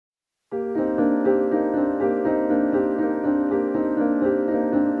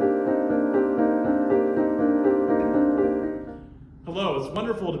it's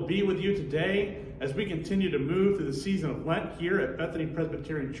wonderful to be with you today as we continue to move through the season of Lent here at Bethany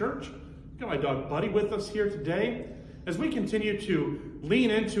Presbyterian Church. I've got my dog Buddy with us here today. As we continue to lean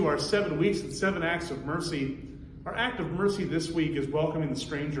into our 7 weeks and 7 acts of mercy, our act of mercy this week is welcoming the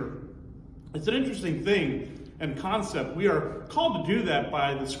stranger. It's an interesting thing and concept. We are called to do that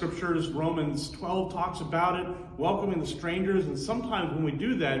by the scriptures. Romans 12 talks about it, welcoming the strangers, and sometimes when we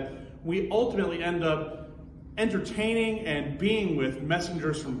do that, we ultimately end up entertaining and being with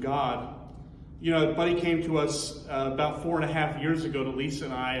messengers from God. You know, Buddy came to us about 4.5 years ago to Lisa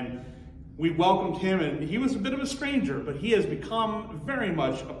and I, and we welcomed him, and he was a bit of a stranger, but he has become very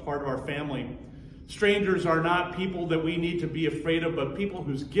much a part of our family. Strangers are not people that we need to be afraid of, but people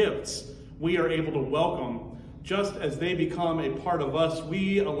whose gifts we are able to welcome. Just as they become a part of us,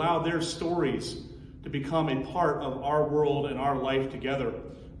 we allow their stories to become a part of our world and our life together,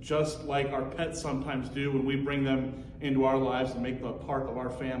 just like our pets sometimes do when we bring them into our lives and make them a part of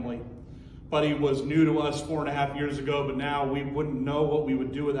our family. Buddy was new to us 4.5 years ago, but now we wouldn't know what we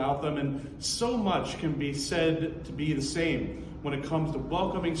would do without them, and so much can be said to be the same when it comes to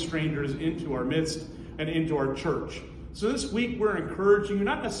welcoming strangers into our midst and into our church. So this week we're encouraging you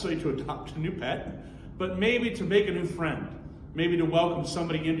not necessarily to adopt a new pet, but maybe to make a new friend, maybe to welcome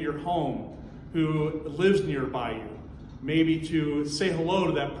somebody into your home who lives nearby you, maybe to say hello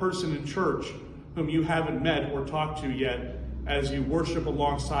to that person in church whom you haven't met or talked to yet as you worship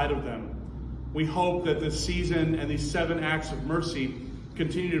alongside of them. We hope that this season and these 7 acts of mercy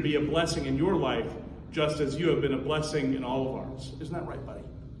continue to be a blessing in your life, just as you have been a blessing in all of ours. Isn't that right, buddy?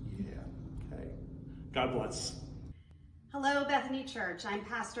 Yeah. Okay. God bless. Hello, Bethany Church. I'm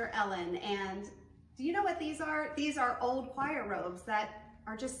Pastor Ellen, and do you know what these are? These are old choir robes that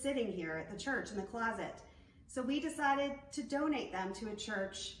are just sitting here at the church in the closet. So we decided to donate them to a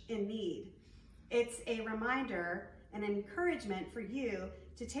church in need. It's a reminder and an encouragement for you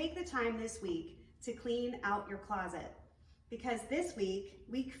to take the time this week to clean out your closet. Because this week,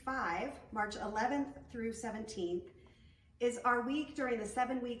 week 5, March 11th through 17th, is our week during the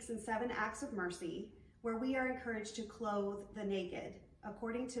 7 weeks and 7 acts of mercy, where we are encouraged to clothe the naked,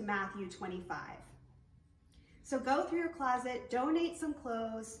 according to Matthew 25. So go through your closet, donate some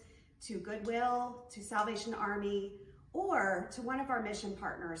clothes to Goodwill, to Salvation Army, or to one of our mission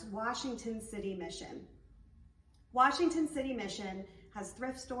partners, Washington City Mission. Washington City Mission has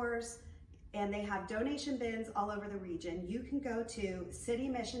thrift stores, and they have donation bins all over the region. You can go to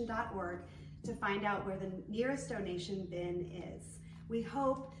citymission.org to find out where the nearest donation bin is. We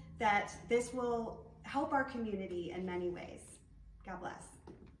hope that this will help our community in many ways. God bless.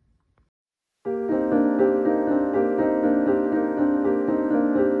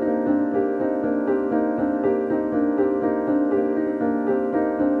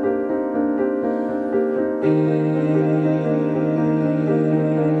 Mm-hmm.